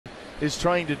is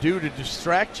trying to do to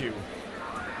distract you.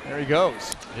 There he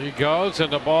goes. He goes,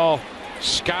 and the ball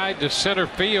skied to center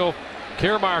field.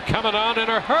 Kiermaier coming on in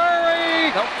a hurry.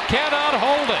 Nope. Cannot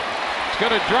hold it. It's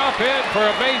going to drop in for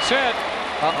a base hit.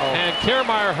 And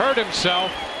Kiermaier hurt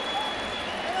himself.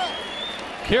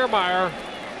 Kiermaier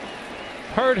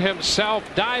hurt himself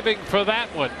diving for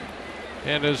that one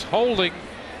and is holding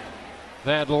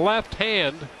that left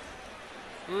hand.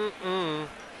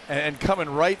 And coming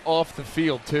right off the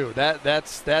field too.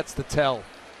 That's the tell.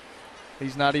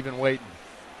 He's not even waiting.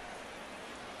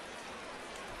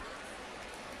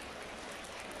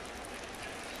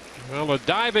 Well, a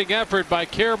diving effort by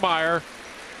Kiermaier,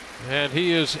 and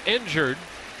he is injured.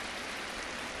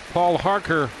 Paul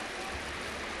Harker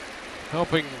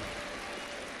helping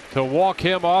to walk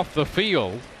him off the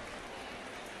field.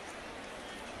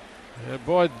 And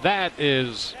boy, that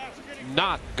is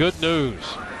not good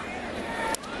news.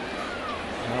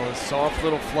 Now a soft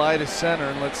little fly to center,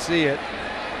 and let's see it.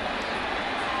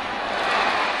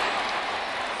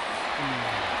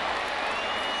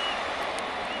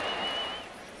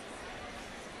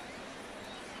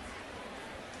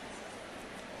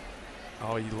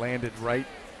 Oh, he landed right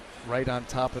on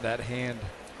top of that hand.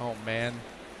 Oh, man.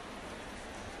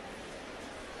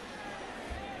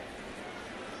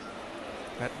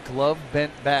 That glove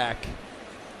bent back.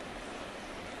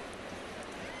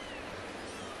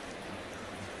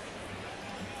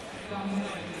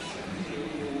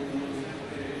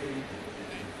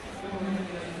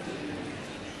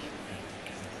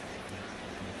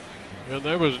 And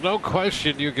there was no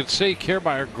question. You could see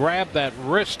Kiermaier grab that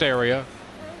wrist area.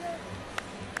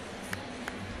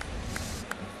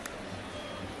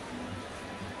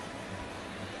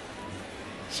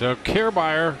 So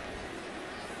Kiermaier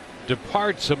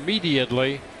departs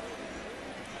immediately.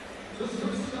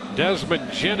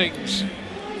 Desmond Jennings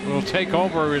will take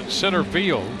over in center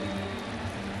field.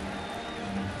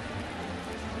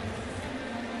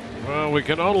 Well, we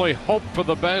can only hope for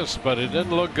the best, but it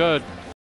didn't look good.